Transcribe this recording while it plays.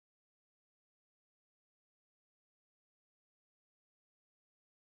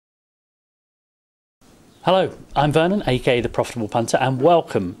Hello, I'm Vernon, aka the Profitable Punter, and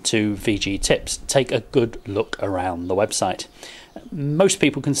welcome to VG Tips. Take a good look around the website. Most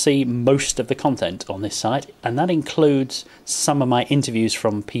people can see most of the content on this site, and that includes some of my interviews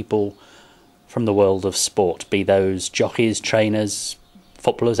from people from the world of sport, be those jockeys, trainers,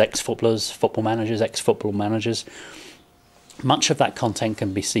 footballers, ex-footballers, football managers, ex-football managers. Much of that content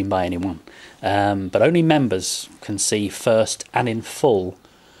can be seen by anyone, but only members can see first and in full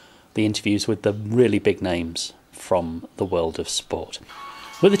the interviews with the really big names from the world of sport.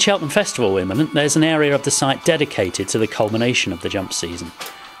 With the Cheltenham Festival imminent, there's an area of the site dedicated to the culmination of the jump season.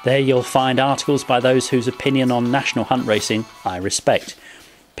 There you'll find articles by those whose opinion on national hunt racing I respect.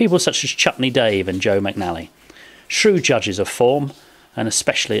 People such as Chutney Dave and Joe McNally. Shrewd judges of form, and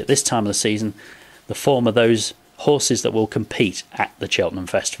especially at this time of the season, the form of those horses that will compete at the Cheltenham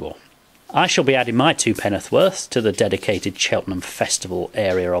Festival. I shall be adding my two penn'orth worth to the dedicated Cheltenham Festival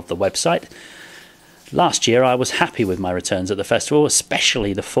area of the website. Last year I was happy with my returns at the festival,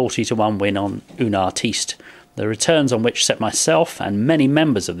 especially the 40-1 win on Un Artiste, the returns on which set myself and many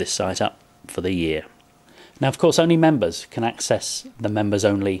members of this site up for the year. Now, of course, only members can access the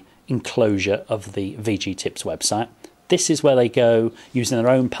members-only enclosure of the VG Tips website. This is where they go using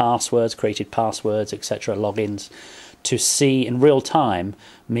their own passwords, created passwords, etc., logins, to see in real time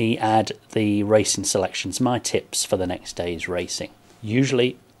me add the racing selections, my tips for the next day's racing,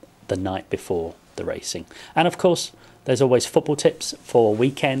 usually the night before the racing. And of course, there's always football tips for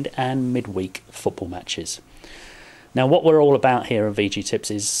weekend and midweek football matches. Now, what we're all about here at VG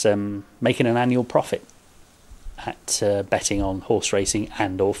Tips is making an annual profit at betting on horse racing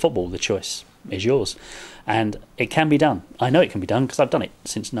and or football. The choice is yours, and it can be done. I know it can be done because I've done it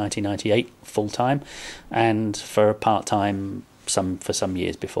since 1998 full-time, and for part-time for some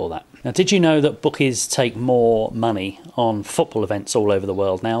years before that. Now, did you know that bookies take more money on football events all over the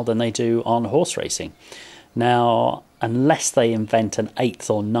world now than they do on horse racing? Now, unless they invent an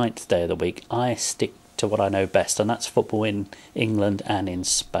 8th or 9th day of the week, I stick to what I know best, and that's football in England and in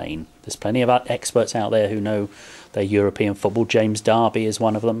Spain. There's plenty of experts out there who know their European football. James Darby is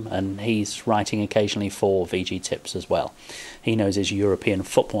one of them, and he's writing occasionally for VG Tips as well. He knows his European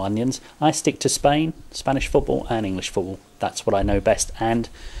football onions. I stick to Spain, Spanish football and English football. That's what I know best, and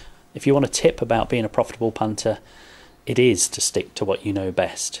if you want a tip about being a profitable punter, it is to stick to what you know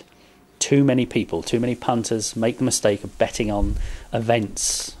best. Too many people, too many punters make the mistake of betting on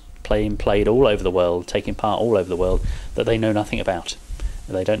events played all over the world, taking part all over the world, that they know nothing about.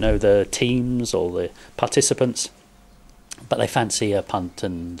 They don't know the teams or the participants, but they fancy a punt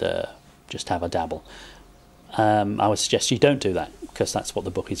and just have a dabble. I would suggest you don't do that, because that's what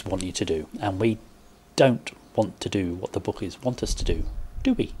the bookies want you to do, and we don't want to do what the bookies want us to do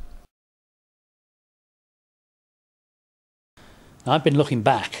we? Now, I've been looking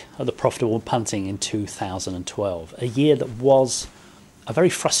back at the profitable punting in 2012, a year that was a very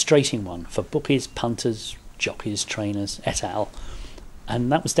frustrating one for bookies, punters, jockeys, trainers, et al.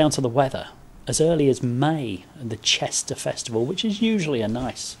 And that was down to the weather. As early as May at the Chester Festival, which is usually a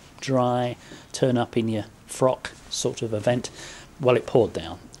nice, dry, turn up in your frock sort of event, well, it poured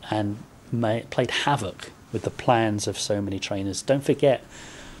down and played havoc with the plans of so many trainers. Don't forget,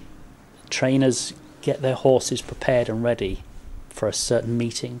 trainers get their horses prepared and ready for a certain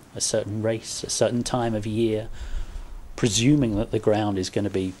meeting, a certain race, a certain time of year, presuming that the ground is going to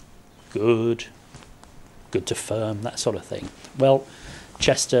be good to firm, that sort of thing. Well,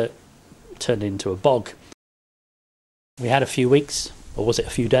 Chester turned into a bog. We had a few weeks, or was it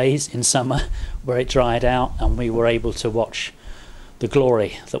a few days in summer, where it dried out and we were able to watch the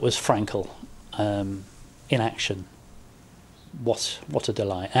glory that was Frankel in action. What a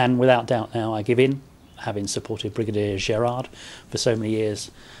delight. And without doubt now I give in, having supported Brigadier Gerard for so many years,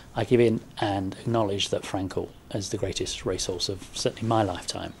 I give in and acknowledge that Frankel is the greatest racehorse of certainly my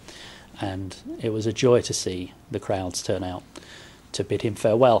lifetime. And it was a joy to see the crowds turn out to bid him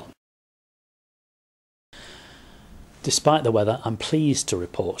farewell. Despite the weather, I'm pleased to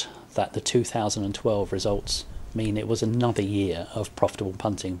report that the 2012 results mean it was another year of profitable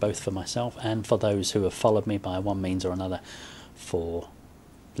punting, both for myself and for those who have followed me by one means or another for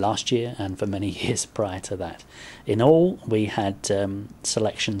last year and for many years prior to that. In all, we had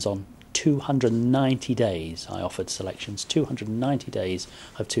selections on 290 days. I offered selections 290 days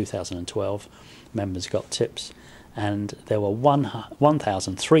of 2012. Members got tips, and there were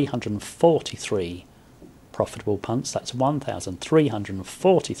 1,343 profitable punts. That's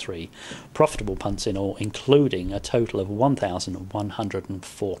 1,343 profitable punts in all, including a total of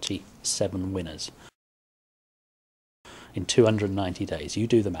 1,147 winners in 290 days. You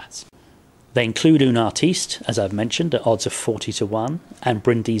do the maths. They include Un Artiste, as I've mentioned, at odds of 40 to 1, and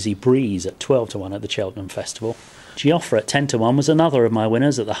Brindisi Breeze at 12 to 1 at the Cheltenham Festival. Giofra at 10 to 1 was another of my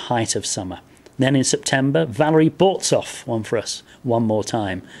winners at the height of summer. Then in September, Valerie Bortsoff won for us one more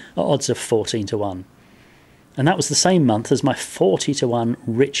time at odds of 14 to 1. And that was the same month as my 40 to 1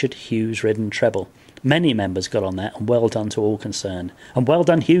 Richard Hughes ridden treble. Many members got on that, and well done to all concerned. And well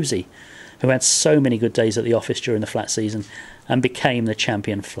done Hughesy, who had so many good days at the office during the flat season and became the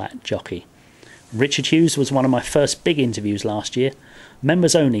champion flat jockey. Richard Hughes was one of my first big interviews last year.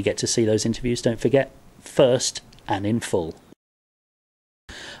 Members only get to see those interviews, don't forget, first and in full.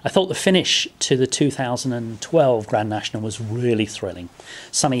 I thought the finish to the 2012 Grand National was really thrilling.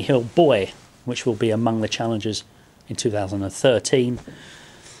 Sunny Hill Boy, which will be among the challengers in 2013,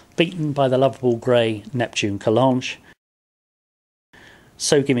 beaten by the lovable grey Neptune Collonges,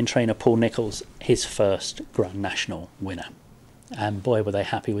 so giving trainer Paul Nicholls his first Grand National winner. And boy, were they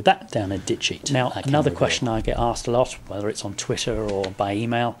happy with that down at Ditcheat. Now, another question I get asked a lot, whether it's on Twitter or by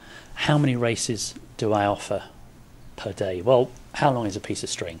email, how many races do I offer per day? Well, how long is a piece of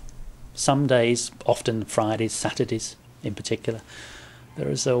string? Some days, often Fridays, Saturdays in particular, there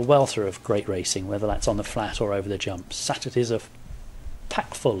is a welter of great racing, whether that's on the flat or over the jumps. Saturdays are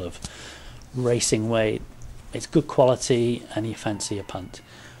packed full of racing where it's good quality and you fancy a punt.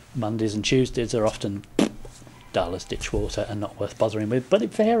 Mondays and Tuesdays are often dull as ditch water and not worth bothering with, but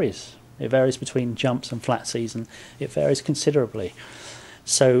it varies. It varies between jumps and flat season. It varies considerably.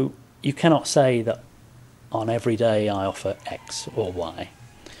 So you cannot say that on every day I offer X or Y.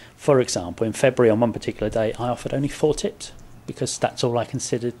 For example, in February on one particular day I offered only 4 tips because that's all I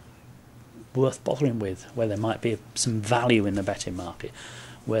considered worth bothering with, where there might be some value in the betting market,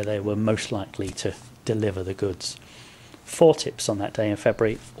 where they were most likely to deliver the goods. 4 tips on that day in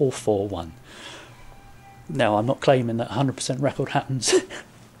February, all 4 won. Now, I'm not claiming that 100% record happens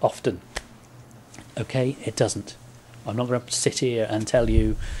often. Okay, it doesn't. I'm not going to sit here and tell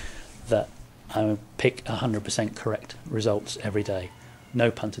you that I pick 100% correct results every day.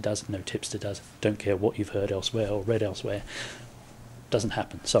 No punter does, no tipster does. Don't care what you've heard elsewhere or read elsewhere. Doesn't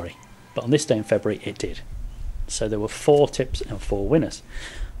happen, sorry. But on this day in February, it did. So there were 4 tips and 4 winners,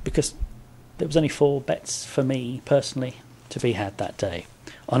 because there was only 4 bets for me personally to be had that day.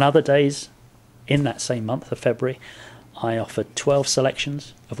 On other days, in that same month of February, I offered 12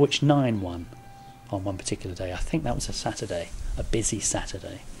 selections, of which 9 won on one particular day. I think that was a Saturday, a busy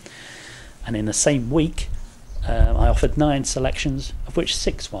Saturday. And in the same week, I offered 9 selections, of which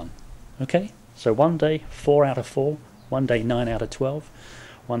 6 won. Okay, so one day 4 out of 4, one day 9 out of 12,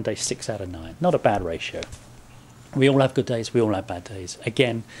 one day 6 out of 9. Not a bad ratio. We all have good days, we all have bad days.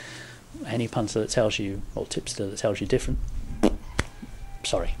 Again, any punter that tells you, or tipster that tells you different,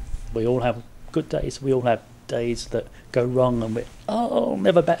 sorry. We all have good days, we all have days that go wrong and I'll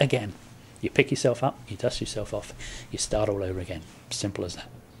never bet again. You pick yourself up, you dust yourself off, you start all over again. Simple as that.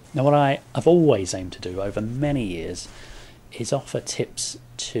 Now, what I've always aimed to do over many years is offer tips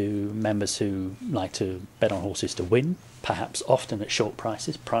to members who like to bet on horses to win, perhaps often at short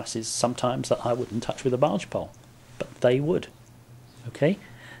prices, prices sometimes that I wouldn't touch with a barge pole, but they would. Okay?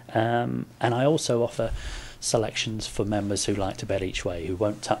 And I also offer selections for members who like to bet each way, who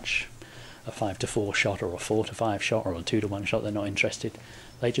won't touch a 5 to 4 shot or a 4 to 5 shot or a 2 to 1 shot. They're not interested.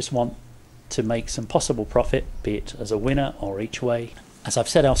 They just want to make some possible profit, be it as a winner or each way. As I've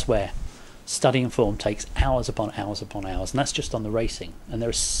said elsewhere, studying form takes hours upon hours upon hours, and that's just on the racing. And there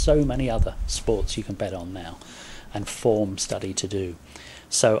are so many other sports you can bet on now and form study to do.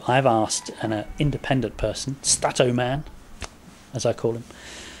 So I've asked an independent person, Stato Man, as I call him,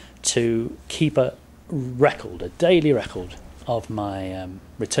 to keep a record, a daily record of my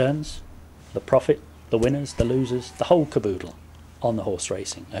returns, the profit, the winners, the losers, the whole caboodle on the horse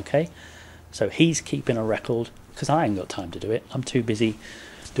racing, okay? So he's keeping a record, because I ain't got time to do it. I'm too busy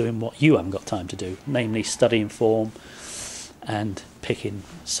doing what you haven't got time to do, namely studying form and picking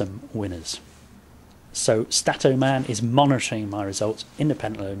some winners. So Stato Man is monitoring my results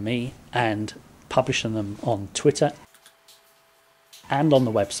independently of me and publishing them on Twitter and on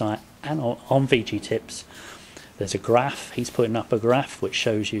the website and on VG Tips. There's a graph. He's putting up a graph which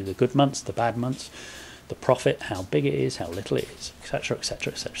shows you the good months, the bad months, the profit, how big it is, how little it is, etc,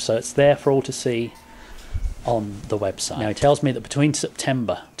 etc, etc. So it's there for all to see on the website. Now, he tells me that between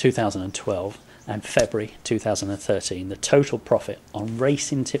September 2012 and February 2013, the total profit on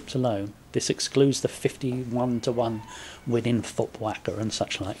racing tips alone, this excludes the 51 to 1 winning foot whacker and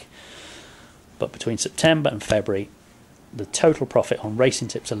such like, but between September and February, the total profit on racing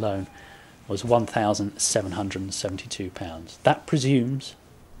tips alone was £1,772. That presumes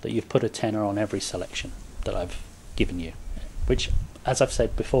that you've put a tenner on every selection that I've given you, which as I've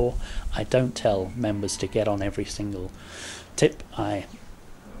said before, I don't tell members to get on every single tip. I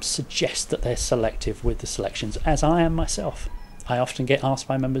suggest that they're selective with the selections, as I am myself. I often get asked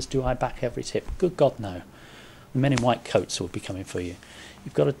by members, do I back every tip? Good God, no. The men in white coats will be coming for you.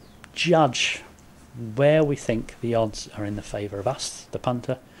 You've got to judge where we think the odds are in the favour of us, the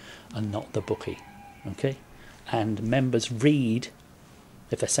punter, and not the bookie. Okay? And members read,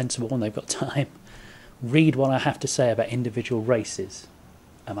 if they're sensible and they've got time, read what I have to say about individual races.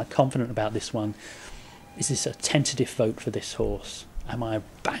 Am I confident about this one? Is this a tentative vote for this horse? Am I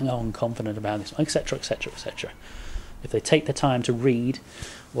bang on confident about this one? Etc, etc, etc. If they take the time to read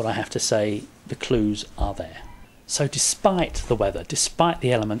what I have to say, the clues are there. So despite the weather, despite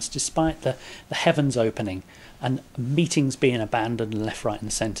the elements, despite the heavens opening and meetings being abandoned left, right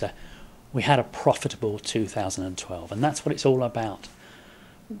and centre, we had a profitable 2012. And that's what it's all about.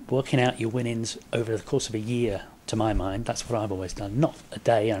 Working out your winnings over the course of a year, to my mind. That's what I've always done. Not a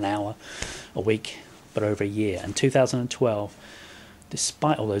day, an hour, a week, but over a year. And 2012,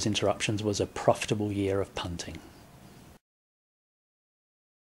 despite all those interruptions, was a profitable year of punting.